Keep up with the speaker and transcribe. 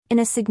In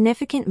a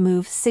significant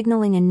move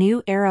signaling a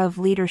new era of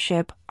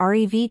leadership,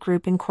 REV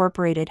Group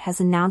Incorporated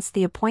has announced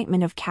the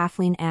appointment of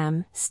Kathleen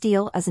M.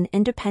 Steele as an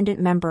independent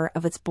member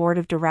of its board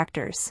of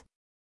directors.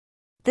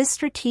 This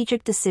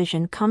strategic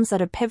decision comes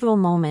at a pivotal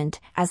moment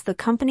as the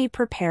company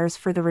prepares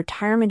for the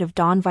retirement of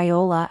Don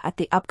Viola at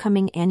the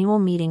upcoming annual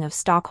meeting of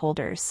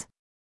stockholders.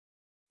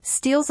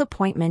 Steele's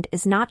appointment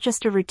is not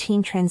just a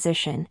routine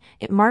transition,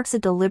 it marks a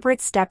deliberate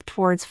step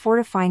towards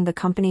fortifying the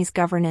company's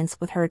governance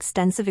with her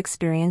extensive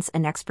experience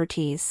and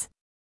expertise.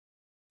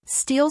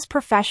 Steele's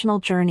professional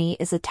journey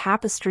is a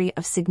tapestry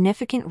of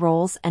significant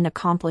roles and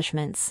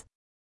accomplishments.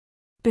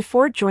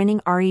 Before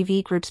joining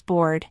REV Group's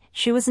board,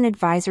 she was an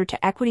advisor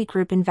to Equity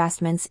Group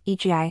Investments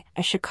 (EGI),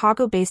 a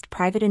Chicago-based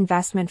private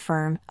investment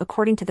firm,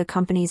 according to the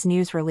company's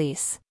news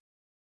release.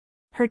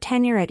 Her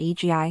tenure at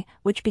EGI,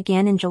 which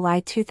began in July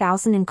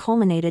 2000 and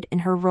culminated in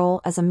her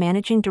role as a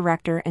managing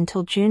director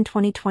until June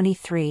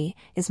 2023,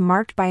 is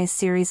marked by a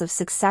series of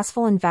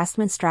successful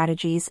investment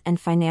strategies and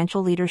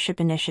financial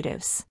leadership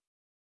initiatives.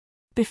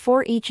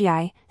 Before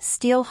EGI,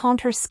 Steele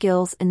honed her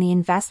skills in the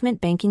investment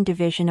banking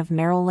division of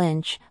Merrill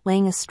Lynch,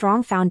 laying a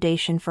strong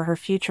foundation for her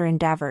future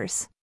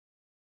endeavors.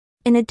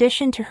 In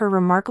addition to her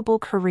remarkable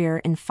career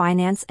in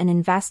finance and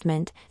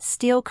investment,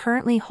 Steele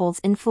currently holds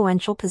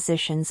influential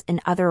positions in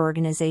other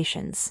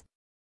organizations.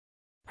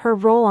 Her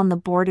role on the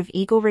board of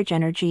Eagle Ridge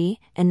Energy,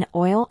 an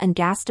oil and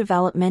gas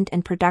development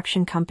and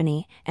production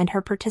company, and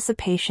her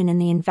participation in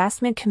the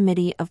investment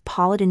committee of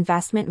Pollard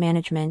Investment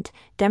Management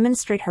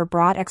demonstrate her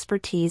broad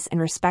expertise and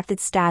respected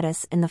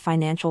status in the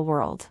financial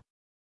world.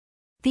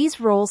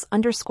 These roles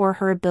underscore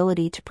her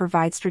ability to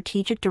provide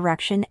strategic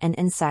direction and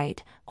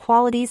insight,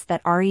 qualities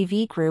that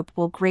REV Group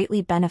will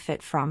greatly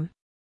benefit from.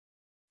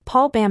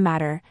 Paul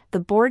Bammatter, the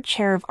board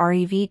chair of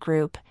REV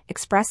Group,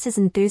 expressed his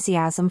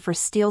enthusiasm for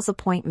Steele's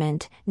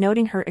appointment,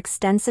 noting her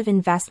extensive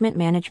investment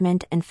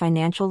management and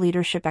financial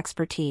leadership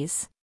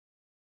expertise.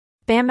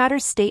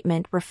 Bammatter's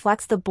statement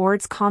reflects the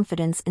board's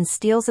confidence in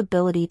Steele's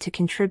ability to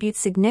contribute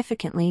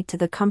significantly to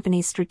the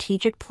company's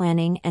strategic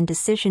planning and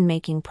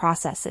decision-making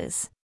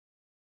processes.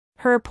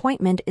 Her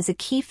appointment is a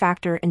key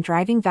factor in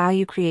driving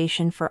value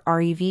creation for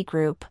REV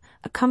Group,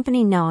 a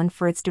company known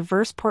for its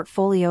diverse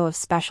portfolio of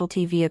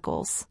specialty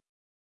vehicles.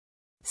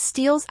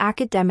 Steele's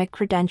academic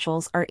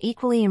credentials are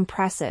equally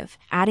impressive,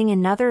 adding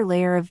another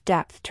layer of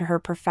depth to her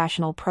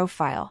professional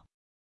profile.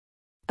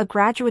 A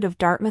graduate of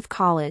Dartmouth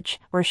College,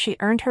 where she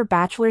earned her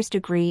bachelor's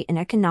degree in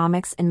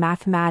economics and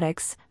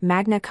mathematics,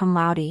 magna cum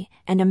laude,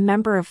 and a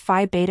member of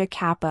Phi Beta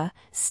Kappa,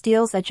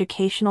 Steele's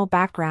educational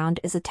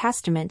background is a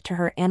testament to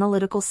her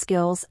analytical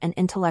skills and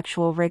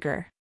intellectual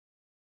rigor.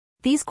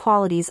 These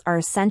qualities are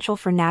essential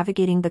for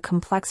navigating the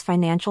complex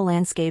financial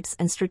landscapes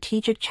and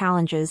strategic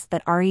challenges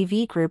that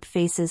REV Group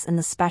faces in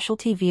the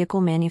specialty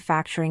vehicle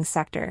manufacturing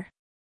sector.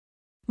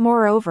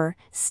 Moreover,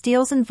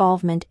 Steele's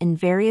involvement in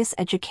various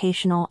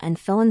educational and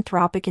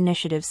philanthropic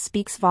initiatives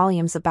speaks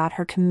volumes about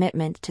her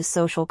commitment to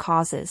social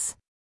causes.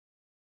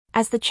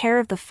 As the chair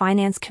of the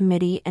Finance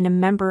Committee and a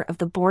member of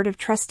the Board of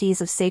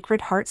Trustees of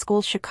Sacred Heart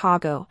Schools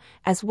Chicago,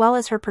 as well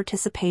as her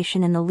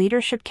participation in the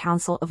Leadership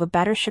Council of A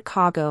Better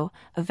Chicago,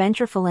 a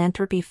venture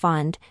philanthropy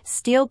fund,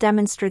 Steele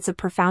demonstrates a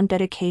profound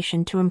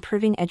dedication to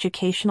improving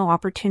educational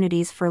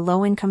opportunities for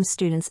low-income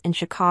students in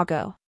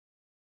Chicago.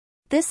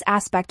 This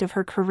aspect of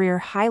her career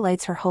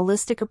highlights her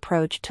holistic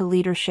approach to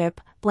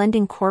leadership,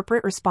 blending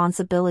corporate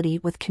responsibility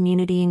with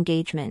community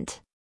engagement.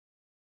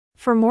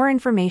 For more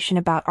information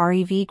about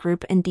REV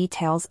Group and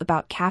details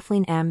about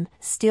Kathleen M.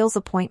 Steele's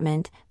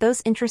appointment,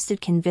 those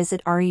interested can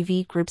visit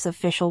REV Group's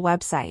official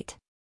website.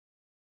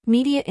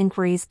 Media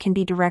inquiries can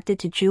be directed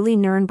to Julie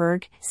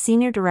Nurnberg,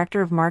 Senior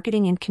Director of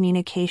Marketing and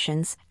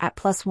Communications, at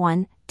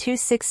 +1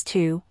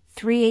 262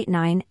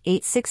 389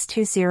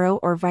 8620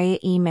 or via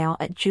email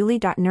at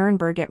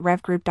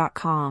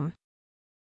julie.nurnberg@revgroup.com.